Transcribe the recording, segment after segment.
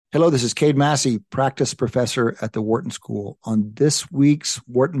Hello, this is Cade Massey, practice professor at the Wharton School. On this week's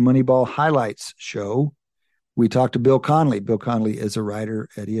Wharton Moneyball Highlights show, we talked to Bill Connelly. Bill Connelly is a writer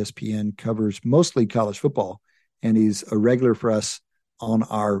at ESPN, covers mostly college football, and he's a regular for us on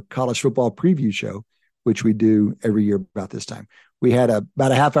our college football preview show, which we do every year about this time. We had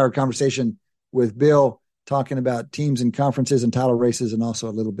about a half-hour conversation with Bill talking about teams and conferences and title races, and also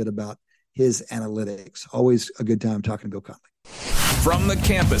a little bit about his analytics. Always a good time talking to Bill Connelly. From the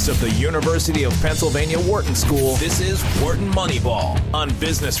campus of the University of Pennsylvania Wharton School, this is Wharton Moneyball on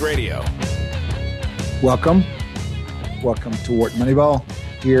Business Radio. Welcome to Wharton Moneyball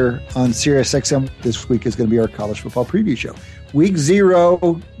here on Sirius XM. This week is going to be our college football preview show. Week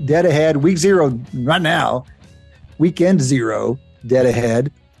 0, dead ahead. Week 0 right now. Weekend 0, dead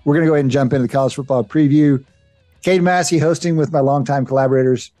ahead. We're going to go ahead and jump into the college football preview. Cade Massey hosting with my longtime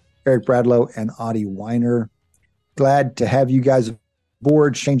collaborators, Eric Bradlow and Audie Weiner. Glad to have you guys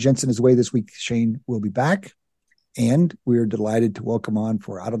aboard. Shane Jensen is away this week. Shane will be back. And we're delighted to welcome on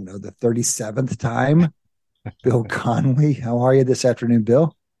for, the 37th time, Bill Connelly. How are you this afternoon,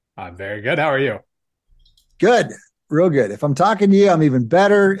 Bill? I'm very good. How are you? Good. Real good. If I'm talking to you, I'm even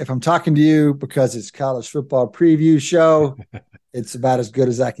better. If I'm talking to you because it's college football preview show, it's about as good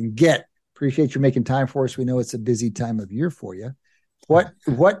as I can get. Appreciate you making time for us. We know it's a busy time of year for you.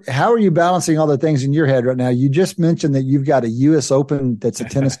 How are you balancing all the things in your head right now? You just mentioned that you've got a U.S. Open that's a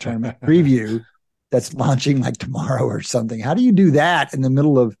tennis tournament preview that's launching like tomorrow or something. How do you do that in the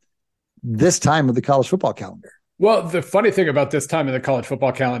middle of this time of the college football calendar? Well, the funny thing about this time in the college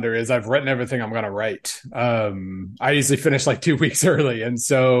football calendar is I've written everything I'm going to write. I usually finish like 2 weeks early. And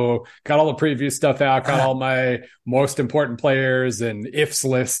so got all the preview stuff out, got all my most important players and ifs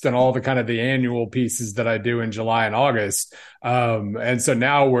list and all the kind of the annual pieces that I do in July and August. And so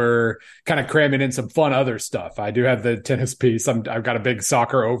now we're kind of cramming in some fun other stuff. I do have the tennis piece. I've got a big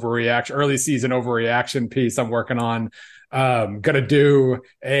soccer early season overreaction piece I'm working on. Going to do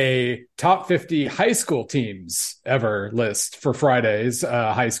a top 50 high school teams ever list for Friday's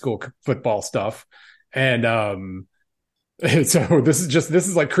high school football stuff. And so this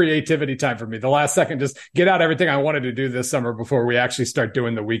is like creativity time for me. The last second, just get out everything I wanted to do this summer before we actually start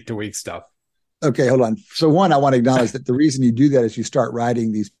doing the week to week stuff. Okay, hold on. So one, I want to acknowledge that the reason you do that is you start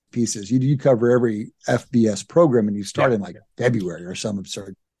writing these pieces. You cover every FBS program and you start in like February or some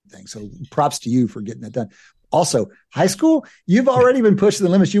absurd thing. So props to you for getting that done. Also, high school, you've already been pushing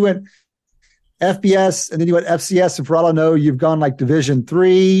the limits. You went FBS and then you went FCS. And for all I know, you've gone like Division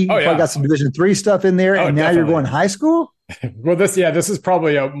III. Oh, yeah. Probably got some Division III stuff in there. And now definitely. You're going high school? Well, this is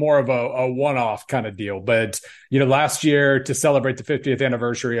probably more of a one-off kind of deal. But, last year to celebrate the 50th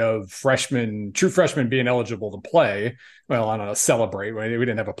anniversary of true freshmen being eligible to play, well, I don't know, celebrate. We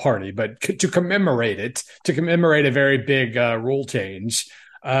didn't have a party, but to commemorate a very big rule change,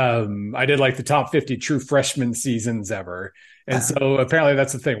 I did like the top 50 true freshman seasons ever. And so apparently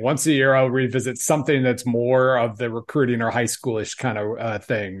that's the thing. Once a year, I'll revisit something that's more of the recruiting or high schoolish kind of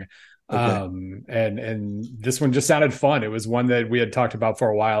thing. Okay. And this one just sounded fun. It was one that we had talked about for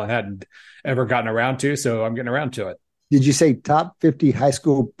a while and hadn't ever gotten around to. So I'm getting around to it. Did you say top 50 high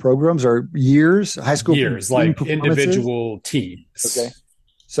school programs or years? High school years, like individual teams. Okay.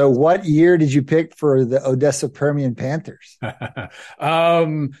 So what year did you pick for the Odessa Permian Panthers?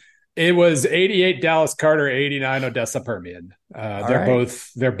 It was 88 Dallas Carter, 89 Odessa Permian.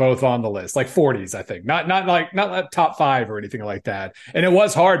 They're both on the list, like 40s, I think. Not like top 5 or anything like that. And it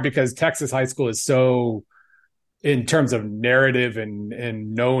was hard because Texas high school is so, in terms of narrative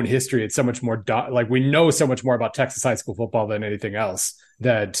and known history, it's so much more we know so much more about Texas high school football than anything else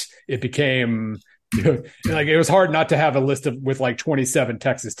that it became like it was hard not to have a list with like 27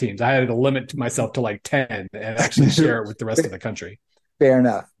 Texas teams. I had to limit myself to like 10 and actually share it with the rest of the country. Fair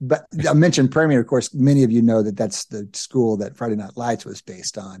enough. But I mentioned Permian, of course, many of you know that that's the school that Friday Night Lights was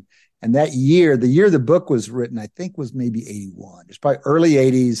based on. And that year, the year the book was written, I think was maybe 81. It's probably early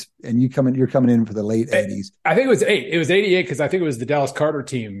 80s, and you're coming in for the late 80s. I think it was 88 because I think it was the Dallas Carter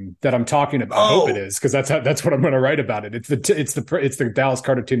team that I'm talking about. I hope it is because that's what I'm going to write about it. It's the Dallas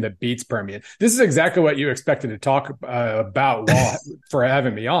Carter team that beats Permian. This is exactly what you expected to talk about for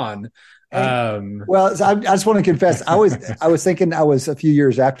having me on. Well, I just want to confess, I was thinking I was a few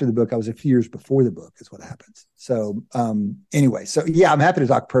years after the book. I was a few years before the book is what happens. So anyway, I'm happy to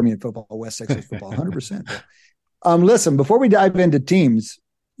talk Permian football, West Texas football, 100%. Listen, before we dive into teams,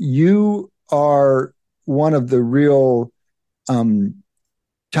 you are one of the real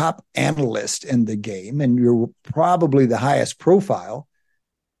top analysts in the game, and you're probably the highest profile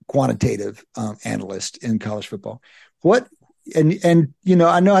quantitative analyst in college football. And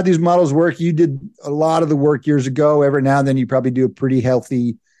I know how these models work. You did a lot of the work years ago. Every now and then you probably do a pretty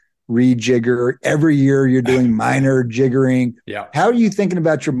healthy rejigger. Every year you're doing minor jiggering. Yeah. How are you thinking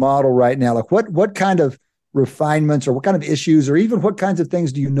about your model right now? Like what kind of refinements or what kind of issues or even what kinds of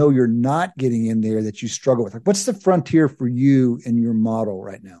things do you know you're not getting in there that you struggle with? Like what's the frontier for you in your model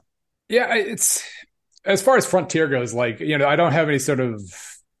right now? Yeah, it's as far as frontier goes, like, I don't have any sort of,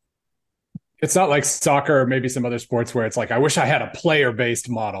 it's not like soccer or maybe some other sports where it's like, I wish I had a player-based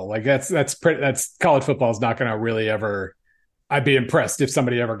model. Like that's college football is not going to really ever, I'd be impressed if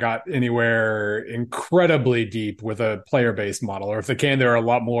somebody ever got anywhere incredibly deep with a player-based model, or if they can, they're a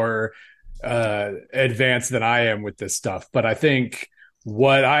lot more advanced than I am with this stuff. But I think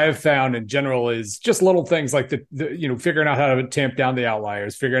what I have found in general is just little things like the figuring out how to tamp down the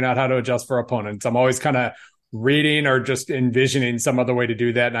outliers, figuring out how to adjust for opponents. I'm always kind of reading or just envisioning some other way to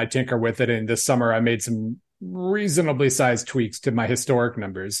do that, and I tinker with it. And this summer I made some reasonably sized tweaks to my historic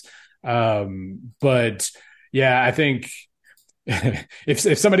numbers. But yeah, I think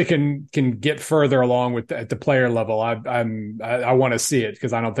if somebody can get further along with at the player level, I want to see it,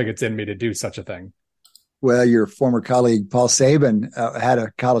 because I don't think it's in me to do such a thing. Well, your former colleague Paul Saban had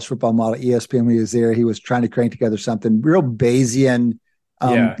a college football model at ESPN when he was there. He was trying to crank together something real Bayesian.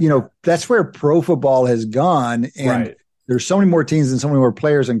 That's where pro football has gone, and right. There's so many more teams and so many more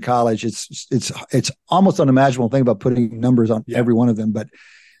players in college. It's almost unimaginable thing about putting numbers on every one of them. But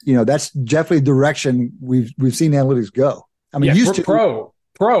that's definitely the direction we've seen analytics go. I mean,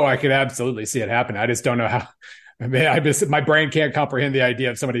 pro, I could absolutely see it happen. I just don't know how. I mean, my brain can't comprehend the idea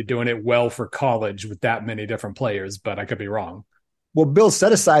of somebody doing it well for college with that many different players, but I could be wrong. Well, Bill,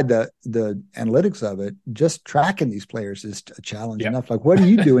 set aside the analytics of it. Just tracking these players is a challenge enough. Like, what are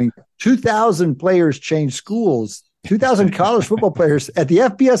you doing? 2,000 players change schools. 2,000 college football players at the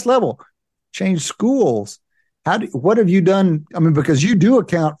FBS level change schools. What have you done? I mean, because you do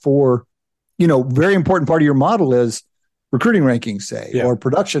account for, very important part of your model is recruiting rankings, say, or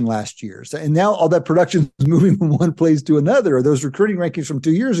production last year. And now all that production is moving from one place to another, or those recruiting rankings from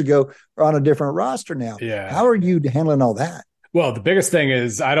 2 years ago are on a different roster now. Yeah. How are you handling all that? Well, the biggest thing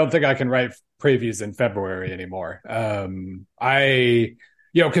is I don't think I can write previews in February anymore.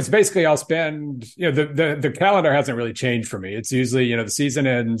 Because basically I'll spend, the calendar hasn't really changed for me. It's usually, the season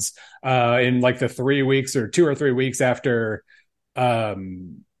ends in like the 3 weeks or 2 or 3 weeks after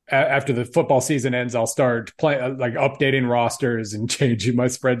the football season ends. I'll start updating rosters and changing my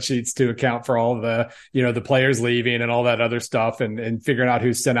spreadsheets to account for all the, the players leaving and all that other stuff, and figuring out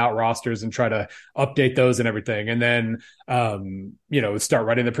who sent out rosters and try to update those and everything. And then, start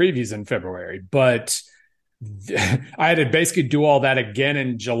writing the previews in February. But I had to basically do all that again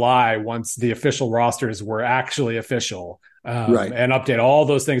in July once the official rosters were actually official. And update all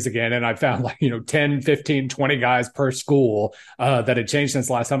those things again. And I found 10, 15, 20 guys per school that had changed since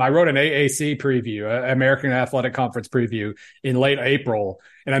last time. I wrote an AAC preview, American Athletic Conference preview, in late April.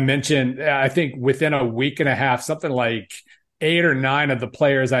 And I mentioned, I think within a week and a half, something like 8 or 9 of the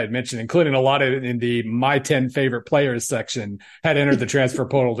players I had mentioned, including a lot of in the my 10 favorite players section, had entered the transfer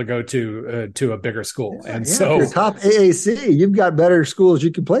portal to go to a bigger school. And so, if you're top AAC, you've got better schools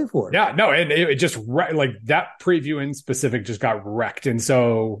you can play for. Yeah, no, and it just that preview in specific just got wrecked. And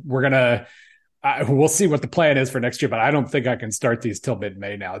so we'll see what the plan is for next year, but I don't think I can start these till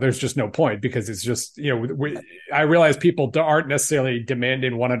mid-May now. There's just no point, because it's just, I realize people aren't necessarily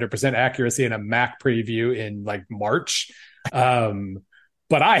demanding 100% accuracy in a MAC preview in March.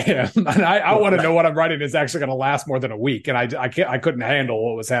 But I am, and I want to know what I'm writing is actually going to last more than a week. And I couldn't handle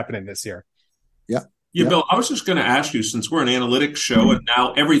what was happening this year. Yeah. Yeah, Bill, I was just going to ask you, since we're an analytics show and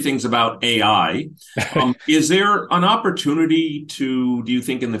now everything's about AI, is there an opportunity do you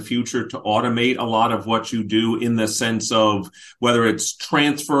think in the future to automate a lot of what you do, in the sense of whether it's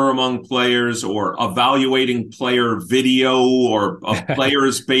transfer among players or evaluating player video or of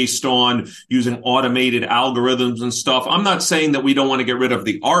players based on using automated algorithms and stuff? I'm not saying that we don't want to get rid of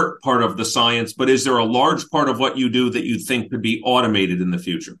the art part of the science, but is there a large part of what you do that you think could be automated in the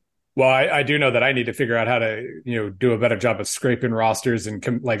future? Well, I do know that I need to figure out how to, do a better job of scraping rosters and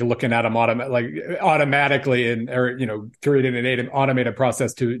looking at them automatically and, creating an automated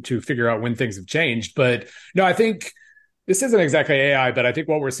process to figure out when things have changed. But no, I think this isn't exactly AI, but I think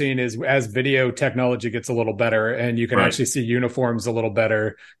what we're seeing is as video technology gets a little better and you can actually see uniforms a little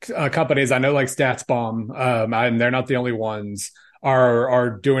better, companies I know like StatsBomb, and they're not the only ones,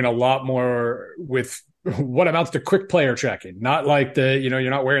 are doing a lot more with what amounts to quick player tracking, not like you're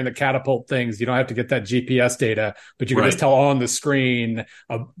not wearing the catapult things. You don't have to get that GPS data, but you can just tell on the screen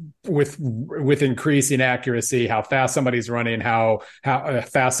with increasing accuracy how fast somebody's running, how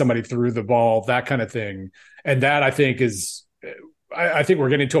fast somebody threw the ball, that kind of thing. And that, I think, is I think we're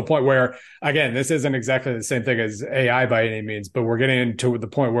getting to a point where, again, this isn't exactly the same thing as AI by any means, but we're getting to the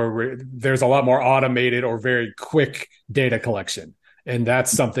point where there's a lot more automated or very quick data collection. And that's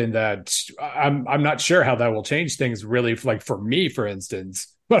something that I'm not sure how that will change things really, like for me, for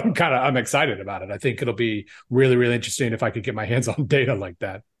instance, but I'm excited about it. I think it'll be really, really interesting if I could get my hands on data like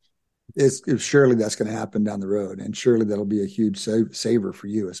that. Surely that's going to happen down the road. And surely that'll be a huge saver for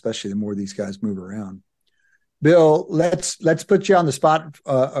you, especially the more these guys move around. Bill, let's put you on the spot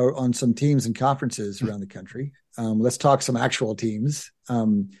on some teams and conferences around the country. Let's talk some actual teams.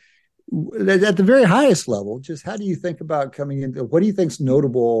 At the very highest level, just how do you think about coming in? What do you think's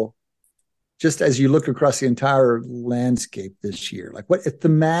notable just as you look across the entire landscape this year? Like what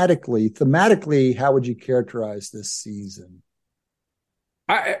thematically, how would you characterize this season?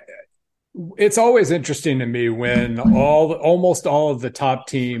 It's always interesting to me when almost all of the top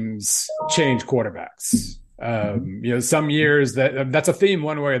teams change quarterbacks. Some years that's a theme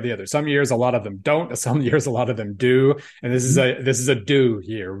one way or the other. Some years a lot of them don't. Some years a lot of them do. And this is a do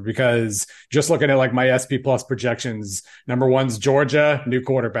here, because just looking at like my SP Plus projections, number 1's Georgia, new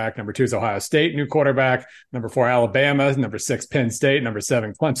quarterback. Number 2 is Ohio State, new quarterback. Number 4, Alabama. Number 6, Penn State. Number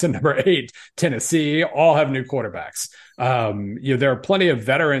 7, Clemson. Number 8, Tennessee. All have new quarterbacks. There are plenty of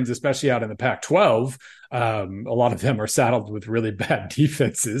veterans, especially out in the Pac-12. A lot of them are saddled with really bad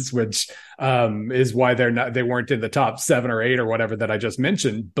defenses, which is why they weren't in the top 7 or 8 or whatever that I just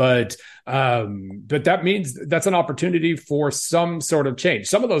mentioned. But that means that's an opportunity for some sort of change.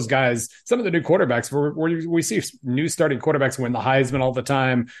 Some of those guys, some of the new quarterbacks, we see new starting quarterbacks win the Heisman all the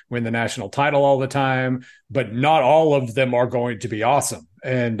time, win the national title all the time, but not all of them are going to be awesome.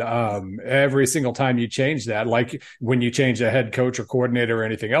 And every single time you change that, like when you change a head coach or coordinator or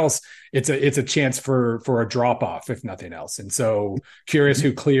anything else, it's a chance for a drop off, if nothing else. And so curious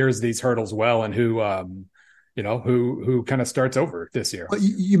who clears these hurdles well and who kind of starts over this year. Well,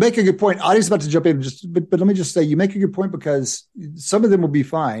 you make a good point. Audie's about to jump in, but let me just say, you make a good point, because some of them will be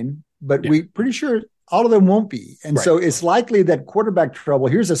fine, but we're pretty sure all of them won't be. And so it's likely that quarterback trouble,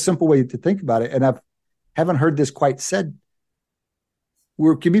 here's a simple way to think about it, and I haven't heard this quite said.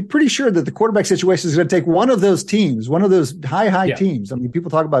 We can be pretty sure that the quarterback situation is going to take one of those teams, one of those high teams. I mean,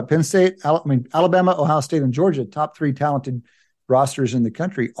 people talk about Penn State, Alabama, Ohio State, and Georgia, top 3 talented rosters in the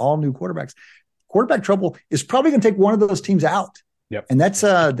country, all new quarterbacks. Quarterback trouble is probably going to take one of those teams out. Yep. And that's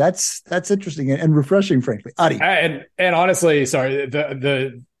interesting and refreshing, frankly. Adi. And honestly, sorry,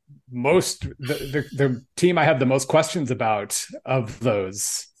 the team I have the most questions about of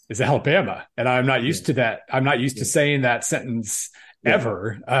those is Alabama. And I'm not used to that. I'm not used to saying that sentence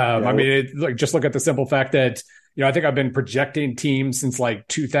ever. I mean, just look at the simple fact that, I think I've been projecting teams since like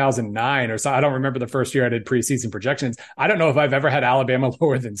 2009 or so. I don't remember the first year I did preseason projections. I don't know if I've ever had Alabama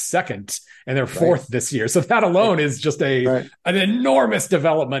lower than 2nd, and they're 4th this year. So that alone is just an enormous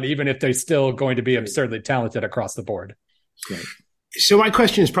development, even if they're still going to be absurdly talented across the board. Right. So my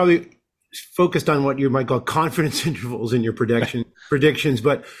question is probably focused on what you might call confidence intervals in your predictions,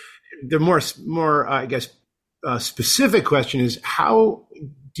 but the more I guess, specific question is, how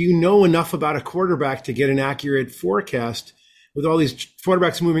do you know enough about a quarterback to get an accurate forecast with all these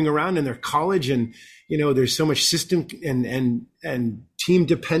quarterbacks moving around in their college, and there's so much system and team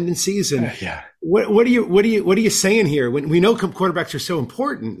dependencies, and what are you saying here when we know quarterbacks are so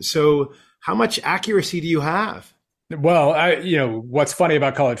important? So how much accuracy do you have? Well, what's funny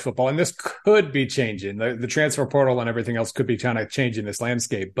about college football, and this could be changing, the transfer portal and everything else could be kind of changing this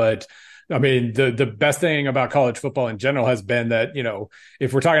landscape, but I mean, the best thing about college football in general has been that,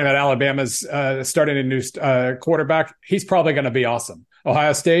 if we're talking about Alabama's starting a new quarterback, he's probably going to be awesome.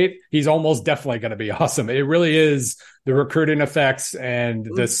 Ohio State, he's almost definitely going to be awesome. It really is the recruiting effects and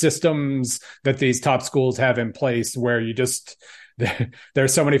the systems that these top schools have in place where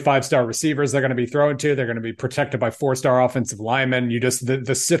there's so many 5-star receivers they're going to be thrown to. They're going to be protected by 4-star offensive linemen.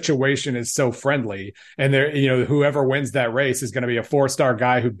 The situation is so friendly, and whoever wins that race is going to be a 4-star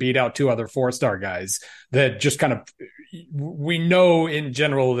guy who beat out 2 other 4-star guys. That just kind of, we know in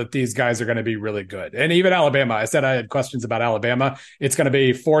general that these guys are going to be really good. And even Alabama, I said I had questions about Alabama. It's going to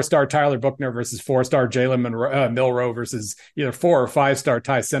be 4-star Tyler Buchner versus 4-star Jalen Milroe versus either 4 or 5-star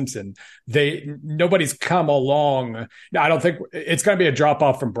Ty Simpson. Nobody's come along. I don't think it's going to be a drop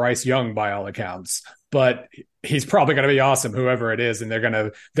off from Bryce Young by all accounts, but he's probably going to be awesome, whoever it is. And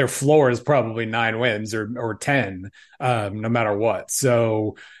their floor is probably 9 wins or 10, no matter what.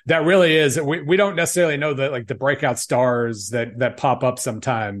 So that really is, we don't necessarily know that, like, the breakout stars that pop up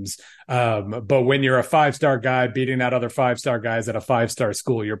sometimes. But when you're a 5-star guy beating out other 5-star guys at a 5-star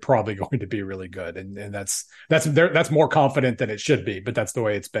school, you're probably going to be really good. And that's more confident than it should be, but that's the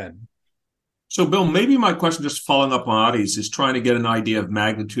way it's been. So, Bill, maybe my question, just following up on Adi's, is trying to get an idea of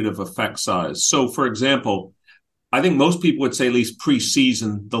magnitude of effect size. So, for example, I think most people would say, at least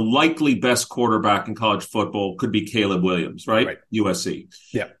preseason, the likely best quarterback in college football could be Caleb Williams, right? USC.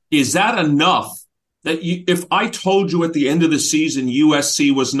 Yeah. Is that enough that if I told you at the end of the season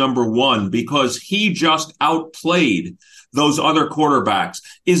USC was number one because he just outplayed those other quarterbacks,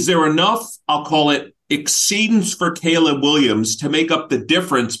 is there enough, I'll call it, exceedance for Caleb Williams to make up the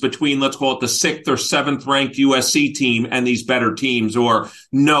difference between, let's call it, the 6th or 7th ranked USC team and these better teams? Or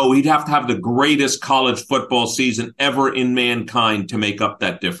no, he'd have to have the greatest college football season ever in mankind to make up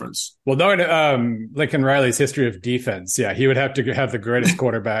that difference? Well, knowing Lincoln Riley's history of defense, yeah, he would have to have the greatest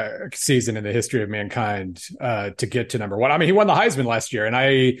quarterback season in the history of mankind to get to number one. I mean, he won the Heisman last year, and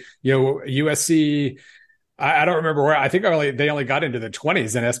USC, I don't remember where. I think they only got into the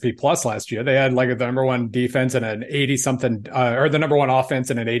 20s in SP Plus last year. They had like the number one defense and an 80 something, or the number one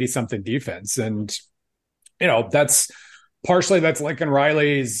offense and an 80 something defense. And, that's Lincoln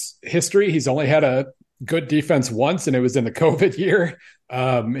Riley's history. He's only had a good defense once, and it was in the COVID year.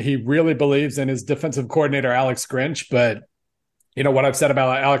 He really believes in his defensive coordinator, Alex Grinch, but what I've said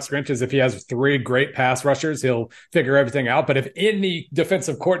about Alex Grinch is if he has 3 great pass rushers, he'll figure everything out. But if any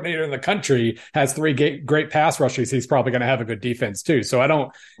defensive coordinator in the country has 3 great pass rushers, he's probably going to have a good defense too.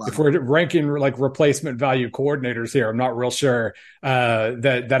 So if we're ranking like replacement value coordinators here, I'm not real sure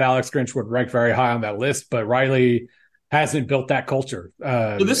that Alex Grinch would rank very high on that list, but Riley hasn't built that culture.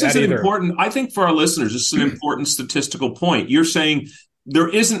 So this is important, I think, for our listeners, this is an important statistical point. You're saying there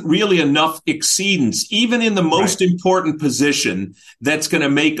isn't really enough exceedance, even in the most important position, that's going to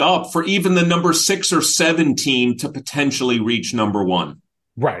make up for even the number 6 or 7 team to potentially reach number one.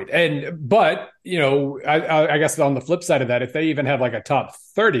 Right. But I guess on the flip side of that, if they even have like a top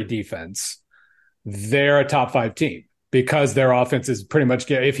 30 defense, they're a top 5 team. Because their offense is pretty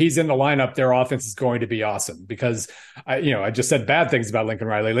much, if he's in the lineup, their offense is going to be awesome. Because I just said bad things about Lincoln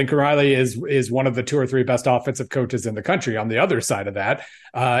Riley. Lincoln Riley is one of the 2 or 3 best offensive coaches in the country. On the other side of that,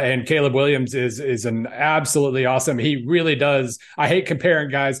 and Caleb Williams is an absolutely awesome. He really does. I hate comparing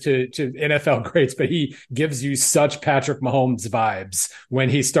guys to NFL greats, but he gives you such Patrick Mahomes vibes when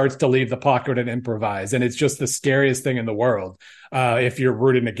he starts to leave the pocket and improvise, and it's just the scariest thing in the world if you're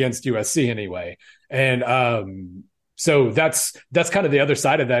rooting against USC anyway. And so that's kind of the other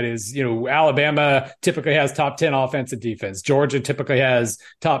side of that is, Alabama typically has top 10 offense and defense. Georgia typically has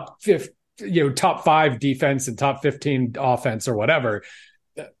top 5 defense and top 15 offense or whatever.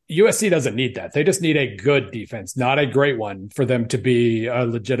 USC doesn't need that. They just need a good defense, not a great one, for them to be a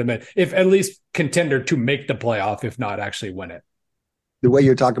legitimate, if at least contender to make the playoff, if not actually win it. The way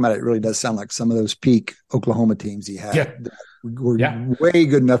you're talking about it really does sound like some of those peak Oklahoma teams he had. Yeah. Were way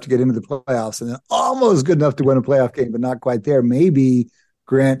good enough to get into the playoffs and then almost good enough to win a playoff game, but not quite there. Maybe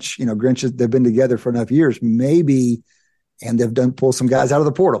Grinch, they've been together for enough years. Maybe, and they've pull some guys out of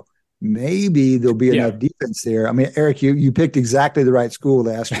the portal. Maybe there'll be enough defense there. I mean, Eric, you picked exactly the right school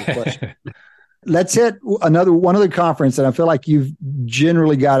to ask your question. Let's hit one other conference, and I feel like you've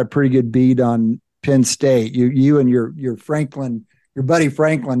generally got a pretty good beat on Penn State. You and your Franklin, your buddy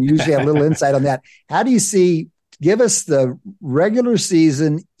Franklin, usually have a little insight on that. How do you see? Give us the regular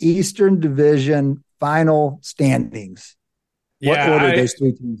season Eastern Division final standings. What order those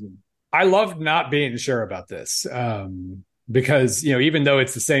 3 teams in? I love not being sure about this because, even though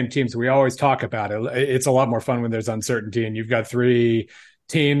it's the same teams, we always talk about it. It's a lot more fun when there's uncertainty, and you've got 3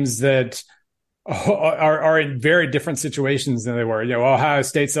 teams that are in very different situations than they were. Ohio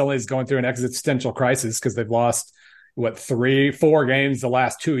State suddenly is going through an existential crisis because they've lost 3-4 games the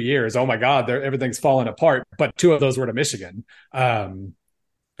last 2 years. Oh my God, everything's falling apart. But 2 of those were to Michigan. And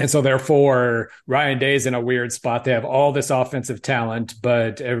so therefore Ryan Day's in a weird spot. They have all this offensive talent,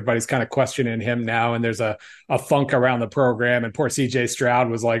 but everybody's kind of questioning him now. And there's a funk around the program. And poor CJ Stroud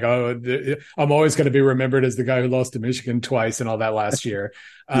was like, I'm always going to be remembered as the guy who lost to Michigan twice and all that last year.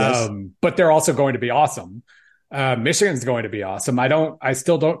 Yes. But they're also going to be awesome. Michigan's going to be awesome. I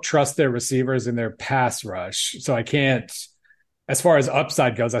still don't trust their receivers in their pass rush. So I can't, as far as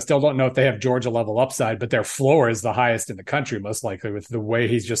upside goes, I still don't know if they have Georgia level upside, but their floor is the highest in the country, most likely, with the way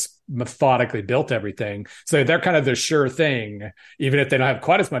he's just methodically built everything. So they're kind of the sure thing, even if they don't have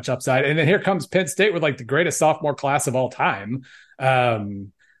quite as much upside. And then here comes Penn State with like the greatest sophomore class of all time.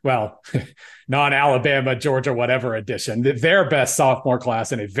 Non-Alabama, Georgia, whatever edition, their best sophomore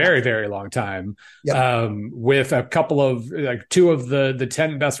class in a very, very long time. Yep. With a couple of 2 of the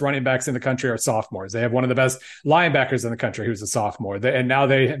 10 best running backs in the country are sophomores. They have one of the best linebackers in the country who's a sophomore. And now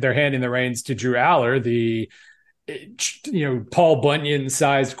they're handing the reins to Drew Aller, the Paul Bunyan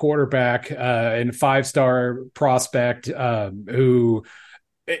sized quarterback and 5-star prospect who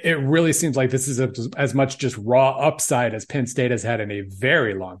it really seems like this is as much just raw upside as Penn State has had in a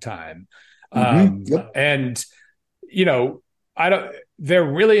very long time. And, they're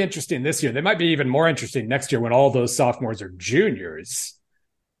really interesting this year. They might be even more interesting next year when all those sophomores are juniors.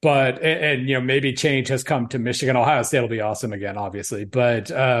 But maybe change has come to Michigan. Ohio State will be awesome again, obviously. But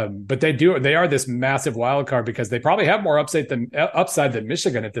they are this massive wild card because they probably have more upside than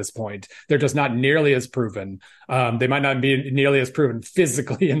Michigan at this point. They're just not nearly as proven. They might not be nearly as proven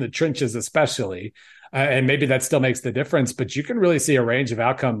physically in the trenches, especially. And maybe that still makes the difference. But you can really see a range of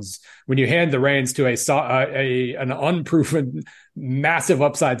outcomes when you hand the reins to an unproven, massive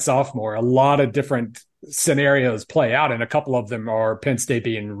upside sophomore. A lot of different scenarios play out, and a couple of them are Penn State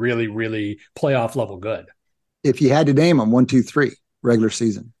being really, really playoff level good. If you had to name them, 1, 2, 3, regular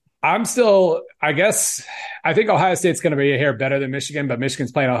season. I think Ohio State's going to be a hair better than Michigan, but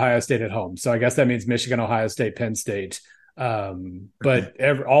Michigan's playing Ohio State at home. So I guess that means Michigan, Ohio State, Penn State. But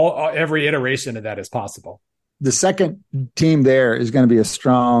every iteration of that is possible. The second team there is going to be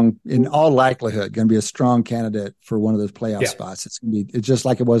in all likelihood, going to be a strong candidate for one of those playoff spots. It's just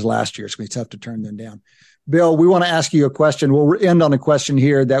like it was last year. It's going to be tough to turn them down. Bill, we want to ask you a question. We'll end on a question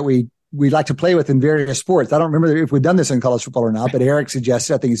here that we like to play with in various sports. I don't remember if we've done this in college football or not, but Eric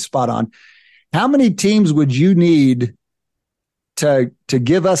suggested, I think he's spot on. How many teams would you need to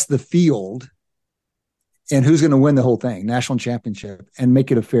give us the field and who's going to win the whole thing, national championship, and make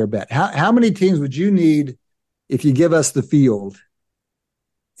it a fair bet? How many teams would you need if you give us the field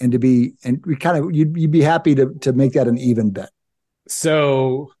you'd be happy to make that an even bet?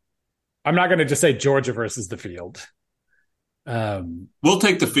 So I'm not going to just say Georgia versus the field. We'll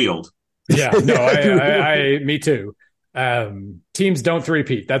take the field. Yeah, no, me too. Teams don't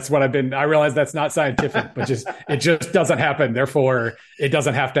three-peat. That's what I realize that's not scientific, but it just doesn't happen. Therefore, it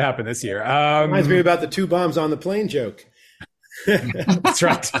doesn't have to happen this year. Reminds me about the 2 bombs on the plane joke. That's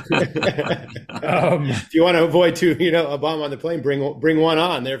right. If you want to avoid a bomb on the plane, bring one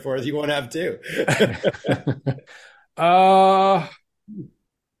on. Therefore, you won't have 2.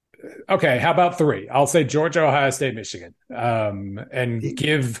 Okay, how about 3? I'll say Georgia, Ohio State, Michigan, and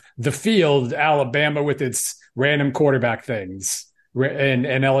give the field Alabama with its random quarterback things and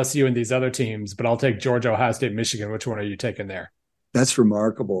LSU and these other teams. But I'll take Georgia, Ohio State, Michigan. Which one are you taking there? That's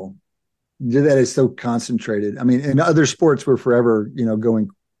remarkable. That is so concentrated. I mean, in other sports, we're forever, going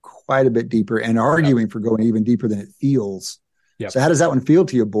quite a bit deeper and arguing for going even deeper than it feels. Yep. So how does that one feel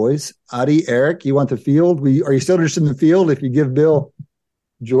to you, boys? Adi, Eric, you want the field? Are you still interested in the field if you give Bill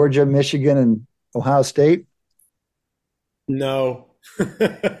Georgia, Michigan, and Ohio State? No.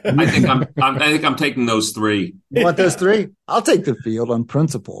 I think I'm taking those 3. You want those 3? I'll take the field on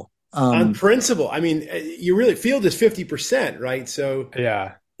principle. On principle. I mean, field is 50%, right? So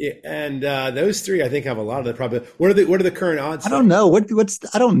yeah. And those 3, I think, have a lot of the probability. What are the current odds? I don't know. I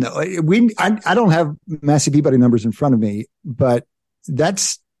don't know. I don't have Massey Peabody numbers in front of me, but I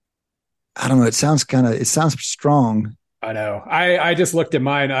don't know. It sounds strong. I know. I just looked at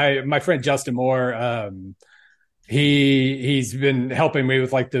mine. My friend Justin Moore, he's been helping me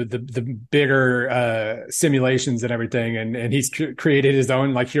with like the bigger simulations and everything, and he's created his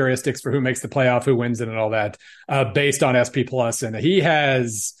own like heuristics for who makes the playoff, who wins it, and all that based on SP Plus, and he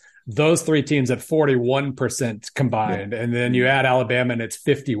has those 3 teams at 41% combined, and then you add Alabama and it's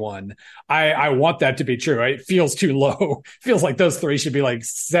 51. I want that to be true. It feels too low. Feels like those 3 should be like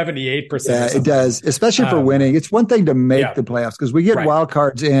 78%. Yeah, it does, especially for winning. It's one thing to make the playoffs because we get wild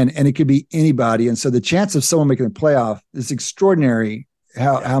cards in, and it could be anybody, and so the chance of someone making the playoff is extraordinary.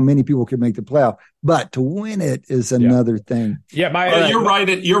 How many people can make the playoff, but to win it is another thing. Yeah, you're right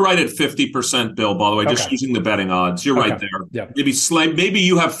at 50%, Bill. By the way, just using the betting odds, you're right there. Yeah, maybe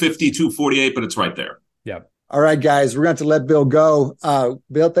you have 52-48, but it's right there. Yeah. All right, guys, we're going to let Bill go.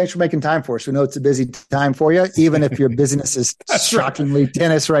 Bill, thanks for making time for us. We know it's a busy time for you, even if your busyness is shockingly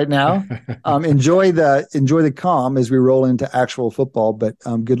tennis right now. Enjoy the calm as we roll into actual football. But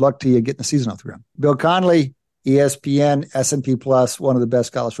good luck to you getting the season off the ground. Bill Conley, ESPN, S&P Plus, one of the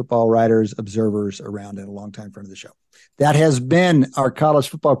best college football writers, observers around, and a longtime friend of the show. That has been our college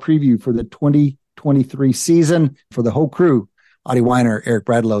football preview for the 2023 season. For the whole crew, Adi Weiner, Eric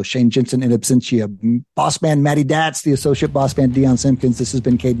Bradlow, Shane Jensen in absentia, boss man Matty Datz, the associate boss man Deion Simpkins. This has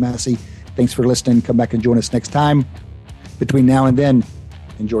been Cade Massey. Thanks for listening. Come back and join us next time. Between now and then,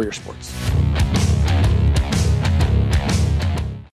 enjoy your sports.